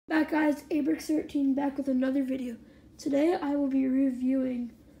Back guys, Abrix13 back with another video. Today I will be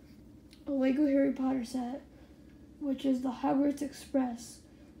reviewing a Lego Harry Potter set, which is the Hogwarts Express,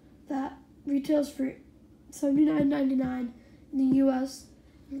 that retails for $79.99 in the US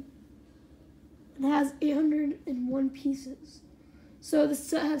and has 801 pieces. So the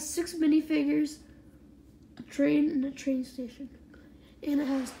set has 6 minifigures, a train and a train station, and it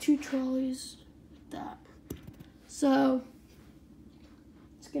has 2 trolleys like that. So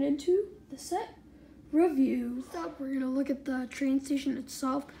let's get into the set review. First up, we're gonna look at the train station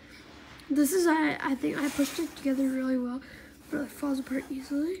itself. This is, I think I pushed it together really well, but it falls apart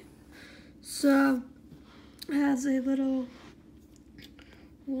easily. So it has a little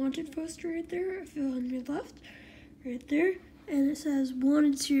wanted poster right there, if you're on your left, right there. And it says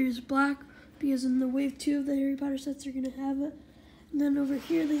wanted series black, because in the wave 2 of the Harry Potter sets they're gonna have it. And then over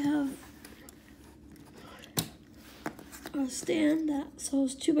here they have a stand that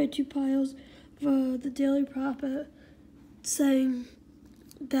sells 2x2 piles of the Daily Prophet, saying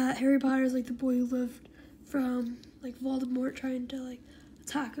that Harry Potter is like the boy who lived from like Voldemort trying to like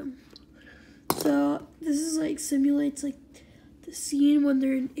attack him. So this is like simulates like the scene when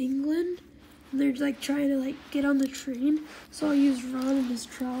they're in England and they're like trying to like get on the train. So I'll use Ron and his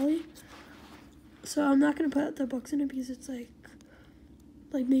trolley. So I'm not gonna put the books in it because it's like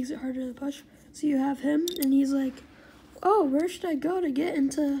makes it harder to push. So you have him and he's like, oh, where should I go to get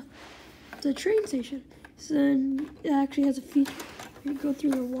into the train station? So then it actually has a feature. You go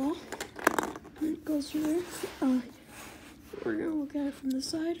through the wall, and it goes through there. We're gonna look at it from this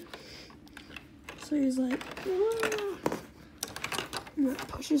side. So he's like, whoa, and it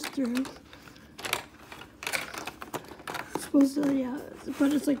pushes through. It's supposed to, yeah,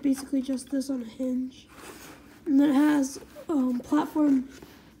 but it's like basically just this on a hinge. And then it has platform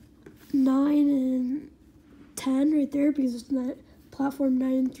 9 and 10 right there, because it's not platform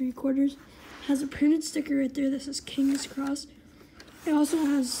 9 3/4. It has a printed sticker right there that says King's Cross. It also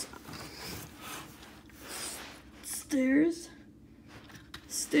has stairs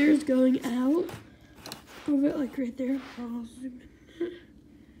going out of it, like right there. I'll zoom in.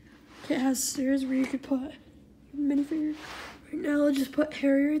 Okay, it has stairs where you could put your minifigure. Right now, I'll just put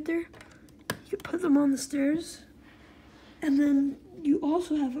Harry right there. You could put them on the stairs. And then you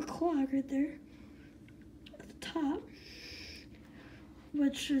also have a clock right there at the top,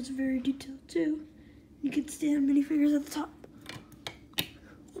 which is very detailed too. You could stand minifigures at the top.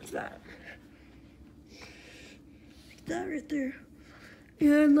 What's that? Like that right there.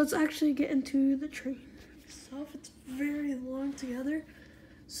 And let's actually get into the train itself. It's very long together.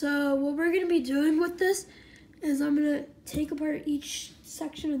 So what we're gonna be doing with this is I'm gonna take apart each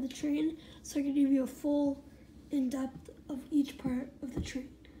section of the train so I can give you a full in-depth of each part of the train.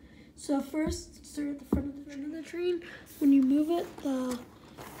 So first, start at the front of the train. When you move it, the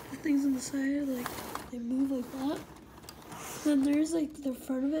things on the side, like, they move like that. Then there's like the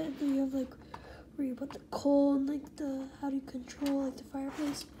front of it, and then you have like where you put the coal and like how do you control like the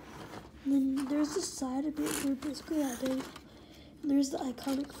fireplace. And then there's the side of it where basically that big. And there's the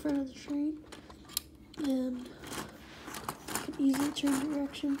iconic front of the train. And you can easily turn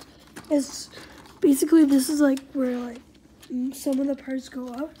directions. It's basically, this is like where like some of the parts go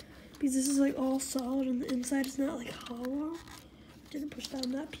up, because this is like all solid and the inside is not like hollow. Didn't push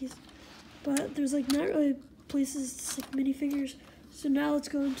down that piece, but there's like not really places to stick minifigures. So now let's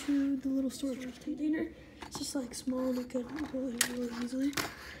go into the little storage container. It's just like small and it could really easily.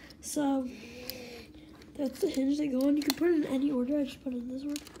 So that's the hinge they go on. You can put it in any order. I just put it in this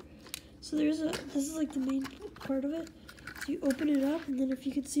order. So this is like the main part of it. So you open it up, and then if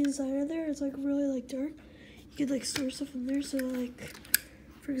you can see inside of there, it's like really like dark. You could like store stuff in there. So like,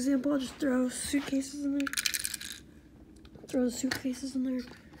 for example, I'll just throw suitcases in there. Throw the suitcases in there,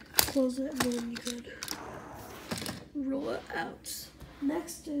 close it, and then you could roll it out.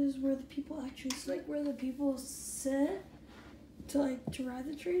 Next is where the people actually sit, like where the people sit to ride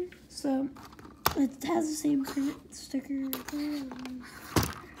the train. So it has the same print sticker right there and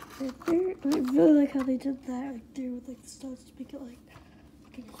right there. And I really like how they did that right there with like the studs to make it like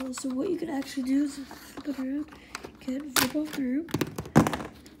looking close. So what you could actually do is flip it around. You could flip off the room.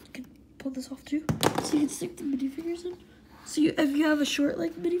 You could pull this off too, so you can stick the minifigures in. So if you have a short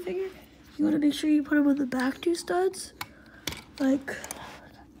like minifigure, you want to make sure you put them on the back 2 studs, like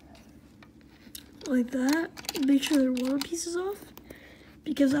that. And make sure they're 1 pieces off,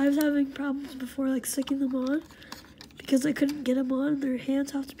 because I was having problems before like sticking them on, because I couldn't get them on. Their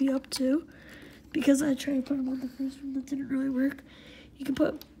hands have to be up too, because I tried to put them on the first one that didn't really work. You can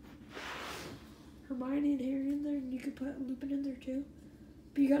put Hermione and Harry in there, and you could put Lupin in there too.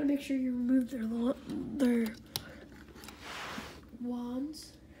 But you gotta make sure you remove their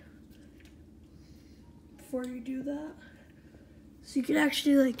wands before you do that. So you can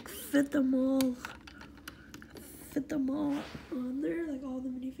actually like fit them all on there, like all the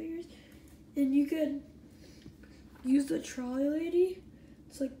minifigures. And you could use the trolley lady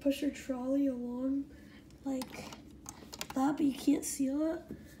to like push your trolley along like that, but you can't seal it.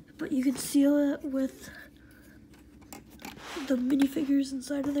 But you can seal it with the minifigures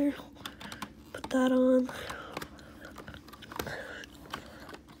inside of there. Put that on.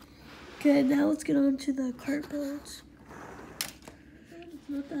 Okay, now let's get on to the cart builds. It's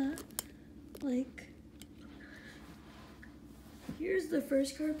not that, like, here's the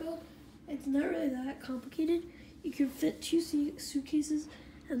first cart build. It's not really that complicated. You can fit 2 suitcases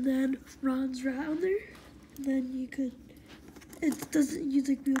and then Ron's rat on there. And then you could, it doesn't use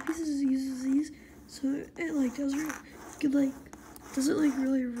like wheel pieces, it uses these. So it like doesn't like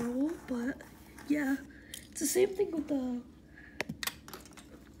really roll, but yeah. It's the same thing with the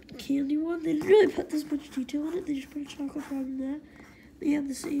candy one. They didn't really put this much detail in it. They just put a chocolate frog in that. They have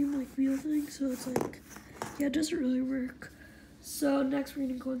the same like wheel thing, so it's like, yeah, it doesn't really work. So next we're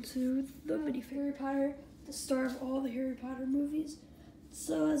gonna go into the mini Harry Potter, the star of all the Harry Potter movies.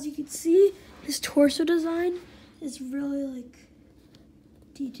 So as you can see, his torso design is really like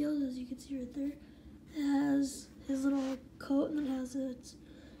detailed, as you can see right there. It has his little coat and it has its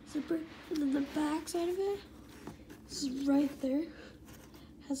zipper, and then the back side of it, this is right there,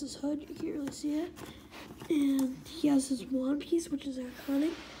 has his hood, you can't really see it, and he has his wand piece, which is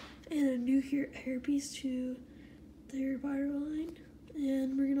iconic, and a new hairpiece to the Harry Potter line.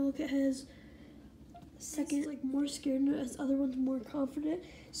 And we're gonna look at his second, like more scared, and his other one's more confident.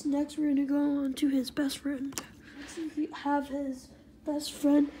 So next we're gonna go on to his best friend. Next we have his best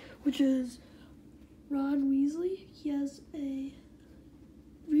friend, which is Ron Weasley. He has a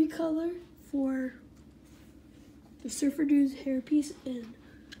recolor for the Surfer Dude's hairpiece in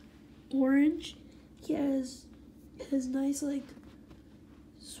orange. He has his nice like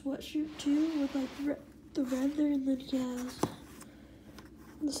sweatshirt too with like the red there, and then he has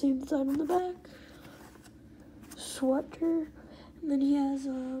the same side on the back sweater, and then he has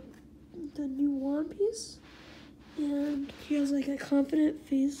the new wand piece, and he has like a confident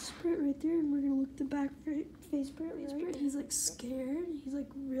face print right there, and we're gonna look at the back face print right. He's like scared, he's like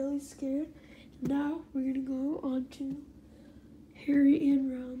really scared. Now we're gonna go on to Harry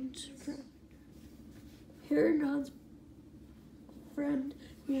and Ron's friend. Harry and Ron's friend,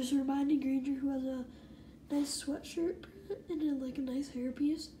 which is Hermione Granger, who has a nice sweatshirt print and then like a nice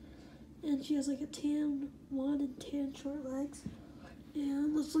hairpiece, and she has like a tan wand and tan short legs.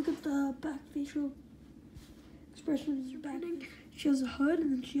 And let's look at the back facial expressions. She has a hood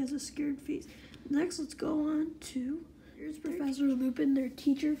and then she has a scared face. Next, let's go on to here's Professor Lupin, their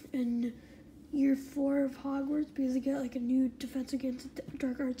teacher in year 4 of Hogwarts, because they get like a new Defense Against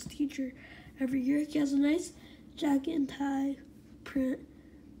Dark Arts teacher every year. He has a nice jacket and tie print.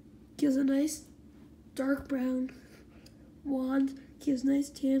 He has a nice dark brown wand. He has nice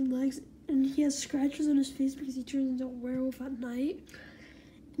tan legs, and he has scratches on his face because he turns into a werewolf at night.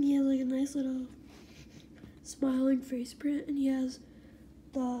 And he has like a nice little smiling face print, and he has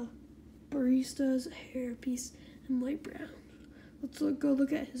the barista's hairpiece in light brown. Let's go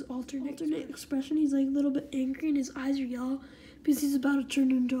look at his alternate expression. He's like a little bit angry and his eyes are yellow because he's about to turn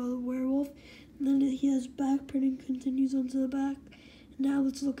into a werewolf. And then he has back printing continues onto the back. Now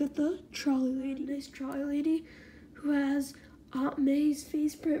let's look at the trolley lady. Nice trolley lady who has Aunt May's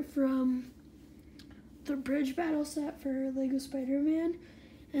face print from the bridge battle set for Lego Spider-Man.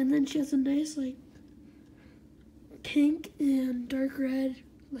 And then she has a nice like pink and dark red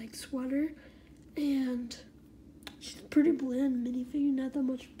like sweater, and she's pretty bland minifigure, not that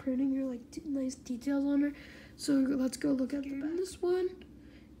much printing or like nice details on her. So let's go look at the back. This one,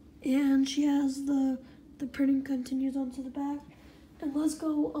 and she has the printing continues onto the back. And let's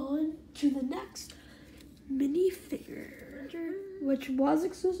go on to the next minifigure, which was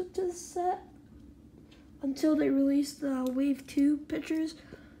exclusive to the set until they released the Wave 2 pictures.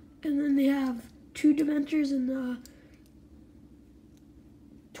 And then they have 2 Dementors in the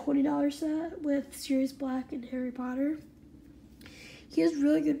 $20 set with Sirius Black and Harry Potter. He has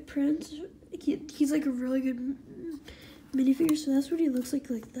really good prints. He's like a really good minifigure, so that's what he looks like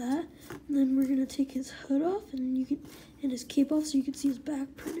that. And then we're gonna take his hood off and his cape off, so you can see his back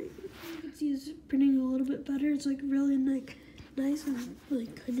printing. You can see his printing a little bit better. It's like really like nice and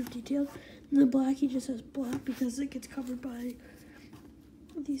like kind of detailed. And the black, he just has black because it gets covered by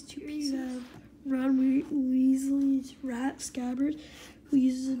these 2 pieces. You have Ron Weasley's rat Scabbard, who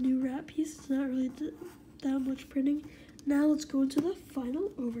uses a new rat piece. It's not really that much printing. Now let's go into the final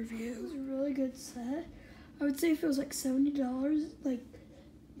overview. It was a really good set. I would say if it was like $70, like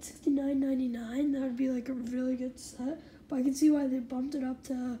 $69, $79.99. That would be like a really good set. But I can see why they bumped it up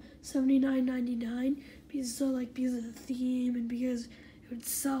to $79.99 because of the theme and because it would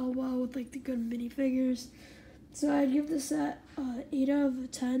sell well with like the good minifigures. So I'd give this set 8 out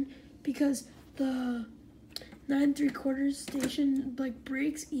of 10 because the 9 3/4 station like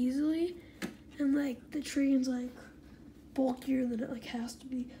breaks easily, and like the train's like bulkier than it like has to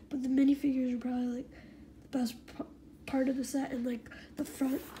be. But the minifigures are probably like the best part of the set, and like the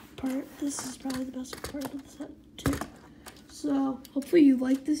front part. This is probably the best part of the set too. So hopefully you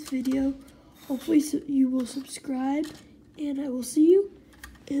like this video. Hopefully you will subscribe, and I will see you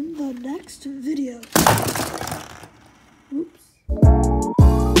in the next video. Oops.